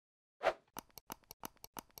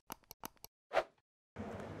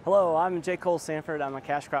Hello, I'm Cole Sanford. I'm a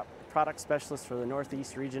cash crop product specialist for the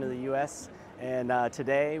Northeast region of the U.S. And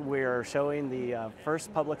today we're showing the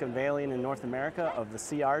first public unveiling in North America of the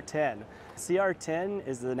CR10. CR10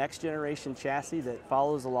 is the next generation chassis that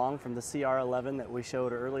follows along from the CR11 that we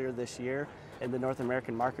showed earlier this year in the North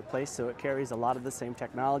American marketplace, so it carries a lot of the same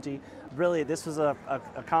technology. Really, this was a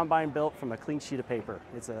combine built from a clean sheet of paper.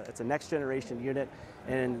 It's a next generation unit,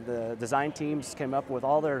 and the design teams came up with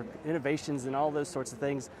all their innovations and all those sorts of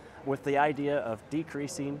things with the idea of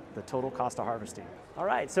decreasing the total cost of harvesting. All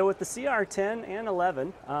right, so with the CR10 and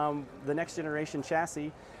 11, the next generation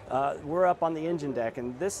chassis, we're up on the engine deck,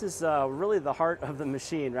 and this is really the heart of the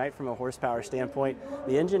machine, right, from a horsepower standpoint.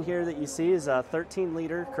 The engine here that you see is a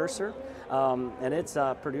 13-liter Cursor, and it's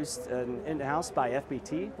produced in-house by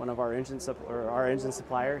FBT, one of our engine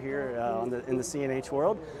supplier here in the CNH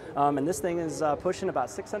world. And this thing is pushing about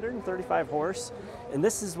 635 horse. And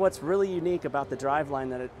this is what's really unique about the driveline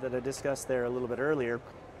that I discussed there a little bit earlier,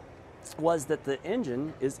 was that the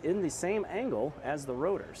engine is in the same angle as the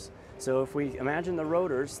rotors. So if we imagine the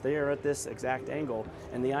rotors, they are at this exact angle,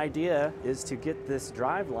 and the idea is to get this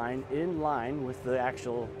driveline in line with the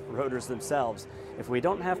actual rotors themselves. If we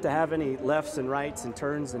don't have to have any lefts and rights and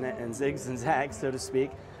turns and zigs and zags, so to speak,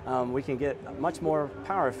 we can get much more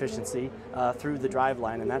power efficiency through the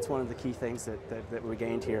driveline, and that's one of the key things that we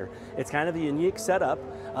gained here. It's kind of a unique setup,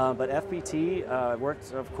 but FBT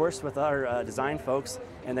works, of course, with our design folks,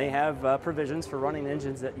 and they have provisions for running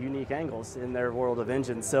engines at unique angles in their world of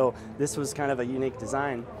engines. So this was kind of a unique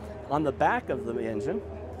design. On the back of the engine,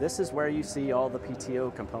 this is where you see all the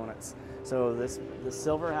PTO components. So this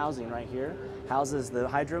silver housing right here houses the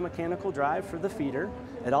hydromechanical drive for the feeder.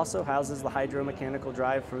 It also houses the hydromechanical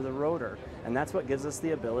drive for the rotor, and that's what gives us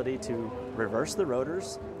the ability to reverse the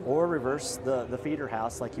rotors or reverse the feeder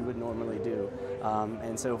house like you would normally do.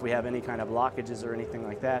 And so if we have any kind of blockages or anything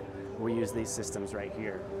like that, we use these systems right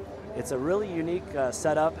here. It's a really unique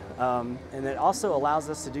setup, and it also allows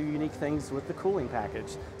us to do unique things with the cooling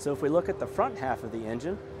package. So if we look at the front half of the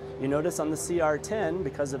engine, you notice on the CR10,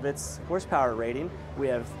 because of its horsepower rating, we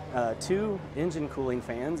have 2 engine cooling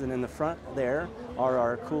fans, and in the front there are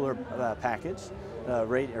our cooler package,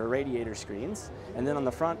 radiator screens. And then on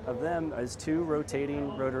the front of them is 2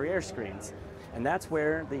 rotating rotary air screens. And that's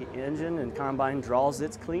where the engine and combine draws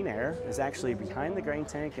its clean air, is actually behind the grain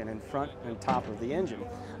tank and in front and top of the engine.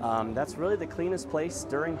 That's really the cleanest place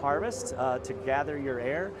during harvest to gather your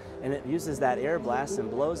air, and it uses that air blast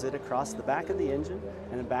and blows it across the back of the engine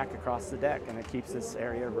and back across the deck, and it keeps this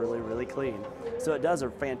area really, really clean. So it does a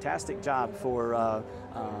fantastic job for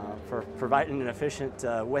providing an efficient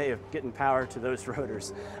way of getting power to those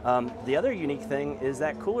rotors. The other unique thing is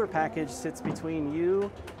that cooler package sits between you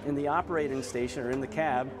and the operating station, or in the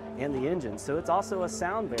cab, and the engine. So it's also a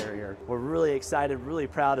sound barrier. We're really excited, really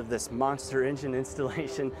proud of this monster engine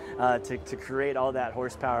installation to create all that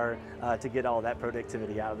horsepower, to get all that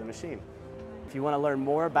productivity out of the machine. If you want to learn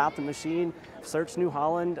more about the machine, search New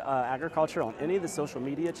Holland Agriculture on any of the social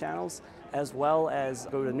media channels, as well as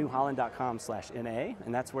go to newholland.com/NA,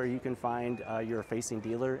 and that's where you can find your facing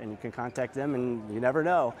dealer, and you can contact them, and you never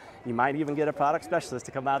know, you might even get a product specialist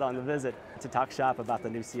to come out on the visit to talk shop about the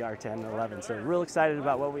new CR10 and 11. So real excited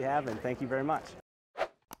about what we have, and thank you very much.